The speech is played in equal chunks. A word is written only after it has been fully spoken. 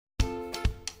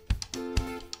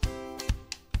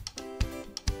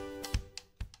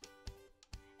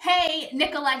Hey,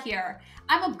 Nicolette here.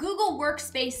 I'm a Google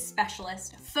Workspace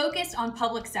specialist focused on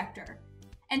public sector.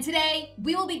 And today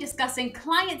we will be discussing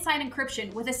client-side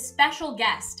encryption with a special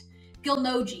guest,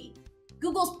 Gilnoji,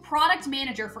 Google's product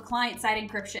manager for client-side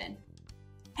encryption.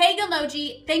 Hey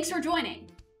Gilnoji, thanks for joining.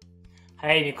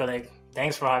 Hey Nicolette,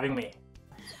 thanks for having me.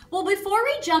 Well, before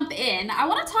we jump in, I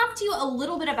want to talk to you a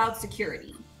little bit about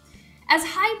security. As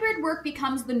hybrid work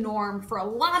becomes the norm for a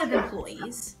lot of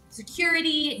employees,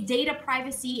 security, data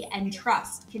privacy, and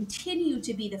trust continue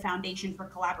to be the foundation for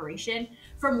collaboration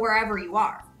from wherever you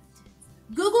are.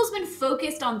 Google's been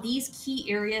focused on these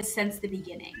key areas since the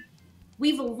beginning.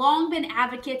 We've long been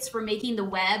advocates for making the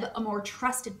web a more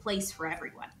trusted place for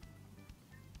everyone.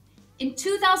 In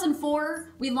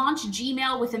 2004, we launched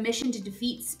Gmail with a mission to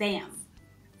defeat spam.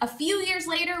 A few years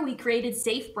later, we created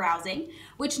Safe Browsing,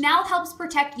 which now helps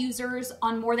protect users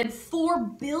on more than 4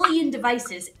 billion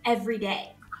devices every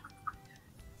day.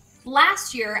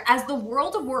 Last year, as the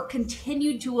world of work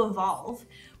continued to evolve,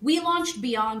 we launched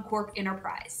Beyond Corp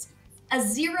Enterprise, a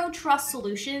zero-trust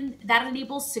solution that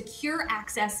enables secure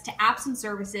access to apps and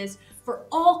services for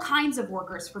all kinds of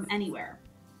workers from anywhere.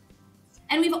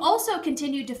 And we've also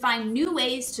continued to find new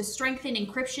ways to strengthen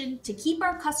encryption to keep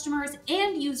our customers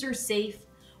and users safe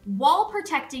while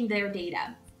protecting their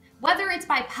data, whether it's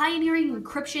by pioneering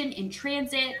encryption in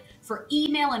transit for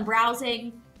email and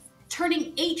browsing,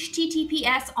 turning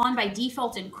HTTPS on by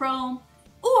default in Chrome,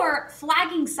 or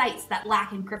flagging sites that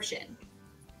lack encryption.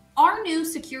 Our new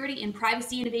security and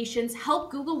privacy innovations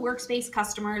help Google Workspace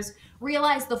customers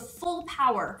realize the full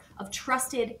power of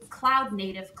trusted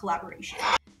cloud-native collaboration.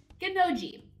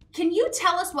 Gilnoji, can you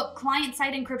tell us what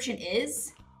client-side encryption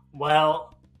is?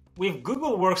 Well, with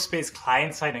Google Workspace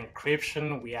Client-side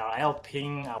encryption, we are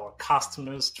helping our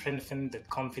customers strengthen the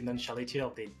confidentiality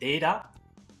of their data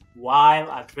while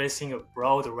addressing a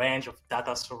broad range of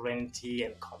data sovereignty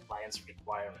and compliance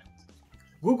requirements.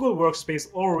 Google Workspace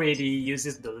already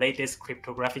uses the latest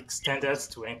cryptographic standards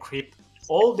to encrypt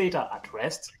all data at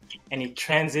rest and in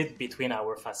transit between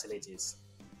our facilities.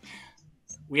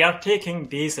 We are taking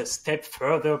this a step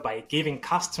further by giving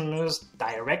customers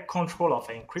direct control of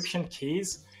encryption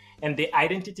keys and the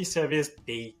identity service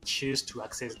they choose to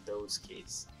access those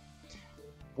keys.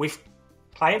 With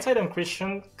client-side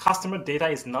encryption, customer data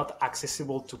is not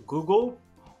accessible to Google,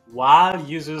 while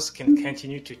users can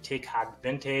continue to take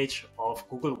advantage of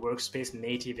Google Workspace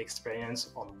native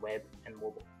experience on web and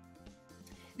mobile.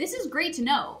 This is great to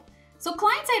know. So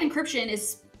client-side encryption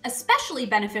is especially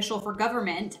beneficial for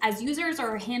government as users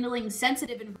are handling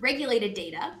sensitive and regulated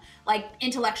data like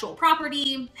intellectual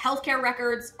property, healthcare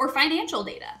records, or financial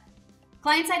data.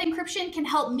 Client-side encryption can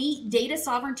help meet data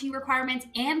sovereignty requirements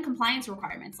and compliance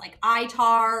requirements like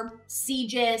ITAR,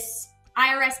 CGIS,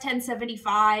 IRS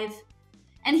 1075.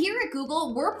 And here at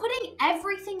Google, we're putting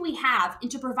everything we have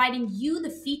into providing you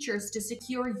the features to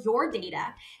secure your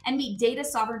data and meet data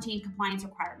sovereignty and compliance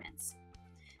requirements.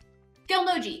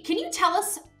 Gilnoji, can you tell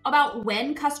us about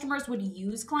when customers would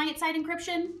use client-side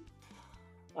encryption?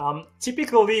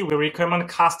 Typically, we recommend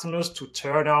customers to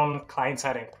turn on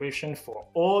client-side encryption for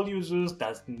all users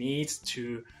that need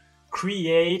to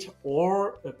create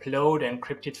or upload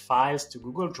encrypted files to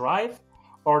Google Drive,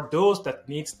 or those that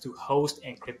need to host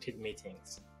encrypted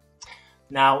meetings.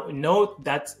 Now, note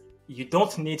that you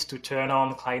don't need to turn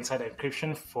on client-side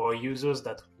encryption for users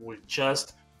that will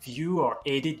just view or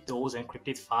edit those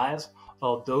encrypted files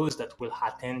or those that will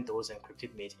attend those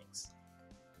encrypted meetings.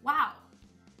 Wow.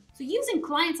 So using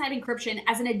client-side encryption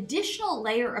as an additional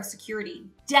layer of security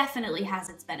definitely has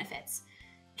its benefits.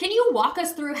 Can you walk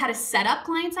us through how to set up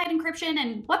client-side encryption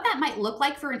and what that might look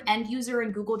like for an end user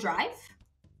in Google Drive?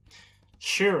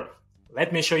 Sure.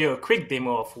 Let me show you a quick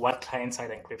demo of what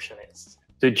client-side encryption is.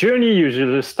 The journey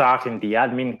usually starts in the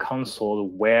admin console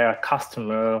where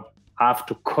customers have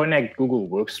to connect Google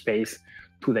Workspace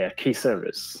to their key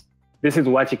service. This is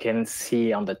what you can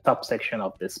see on the top section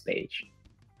of this page.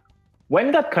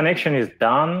 When that connection is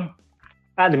done,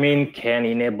 admin can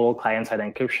enable client-side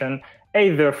encryption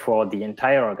either for the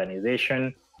entire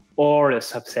organization or a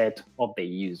subset of the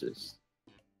users.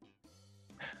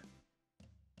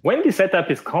 When the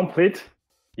setup is complete,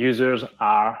 users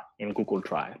are in Google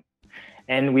Drive.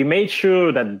 And we made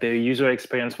sure that the user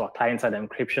experience for client-side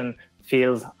encryption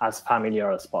feels as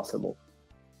familiar as possible.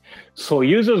 So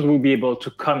users will be able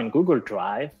to come in Google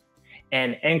Drive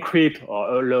and encrypt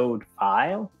or upload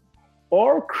files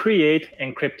or create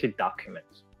encrypted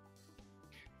documents.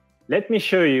 Let me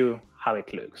show you how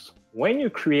it looks. When you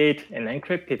create an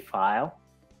encrypted file,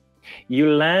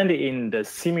 you land in the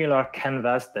similar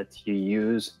canvas that you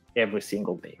use every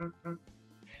single day.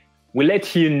 We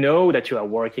let you know that you are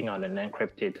working on an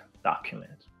encrypted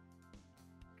document.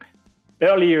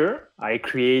 Earlier, I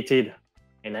created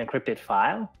an encrypted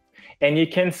file, and you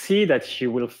can see that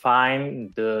you will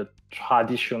find the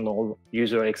traditional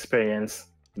user experience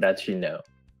that you know.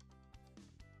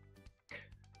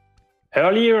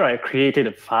 Earlier, I created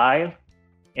a file,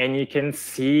 and you can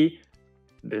see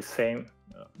the same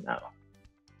now.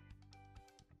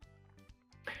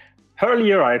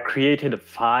 Earlier, I created a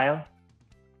file.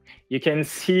 You can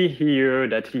see here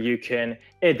that you can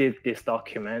edit this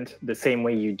document the same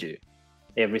way you do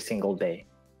every single day.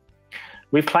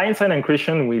 With client-side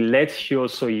encryption, we let you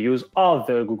also use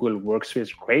other Google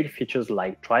Workspace great features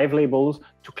like drive labels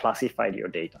to classify your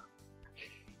data.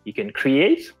 You can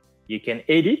create, you can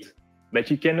edit, but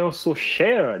you can also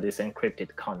share this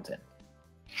encrypted content.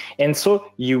 And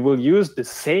so you will use the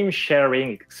same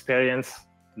sharing experience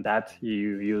that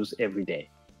you use every day.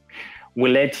 We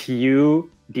let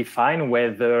you define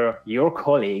whether your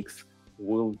colleagues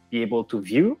will be able to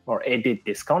view or edit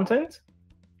this content.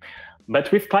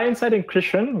 But with client-side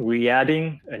encryption, we're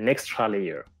adding an extra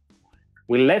layer.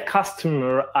 We let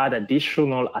customers add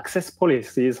additional access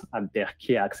policies at their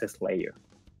key access layer.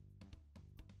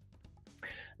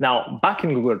 Now, back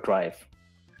in Google Drive,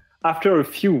 after a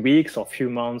few weeks or few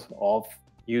months of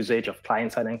usage of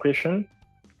client-side encryption,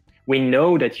 we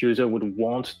know that users would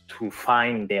want to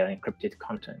find their encrypted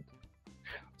content.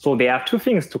 So there are two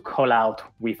things to call out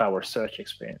with our search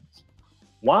experience.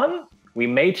 One, we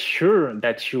made sure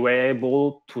that you were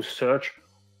able to search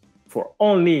for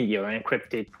only your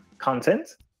encrypted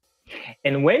content.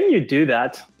 And when you do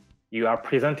that, you are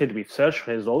presented with search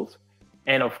results.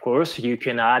 And of course, you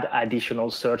can add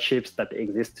additional search tips that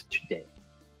exist today.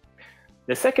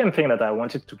 The second thing that I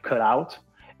wanted to call out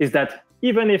is that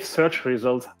even if search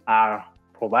results are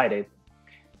provided,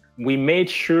 we made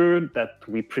sure that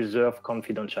we preserve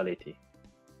confidentiality.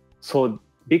 So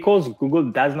because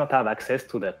Google does not have access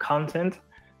to the content,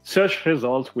 search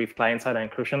results with client-side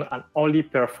encryption are only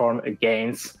performed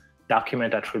against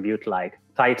document attribute like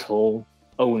title,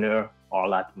 owner, or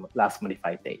last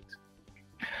modified date.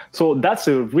 So that's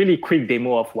a really quick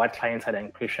demo of what client-side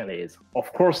encryption is.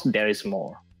 Of course, there is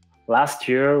more. Last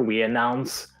year, we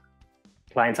announced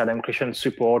client-side encryption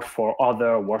support for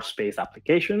other workspace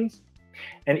applications.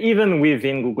 And even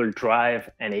within Google Drive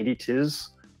and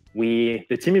editors,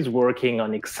 the team is working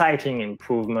on exciting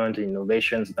improvement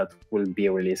innovations that will be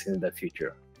released in the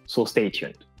future. So stay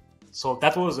tuned. So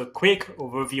that was a quick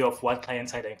overview of what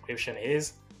client-side encryption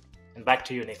is. And back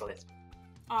to you, Nicolette.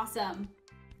 Awesome.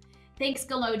 Thanks,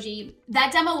 Galoji.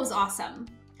 That demo was awesome.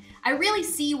 I really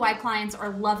see why clients are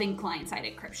loving client-side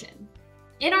encryption.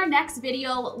 In our next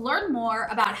video, learn more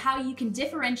about how you can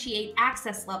differentiate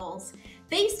access levels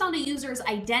based on a user's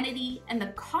identity and the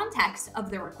context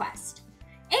of the request,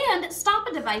 and stop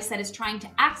a device that is trying to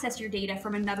access your data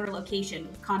from another location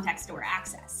with context-aware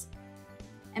access.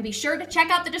 And be sure to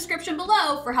check out the description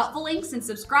below for helpful links and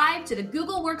subscribe to the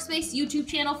Google Workspace YouTube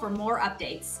channel for more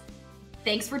updates.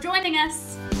 Thanks for joining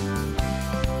us.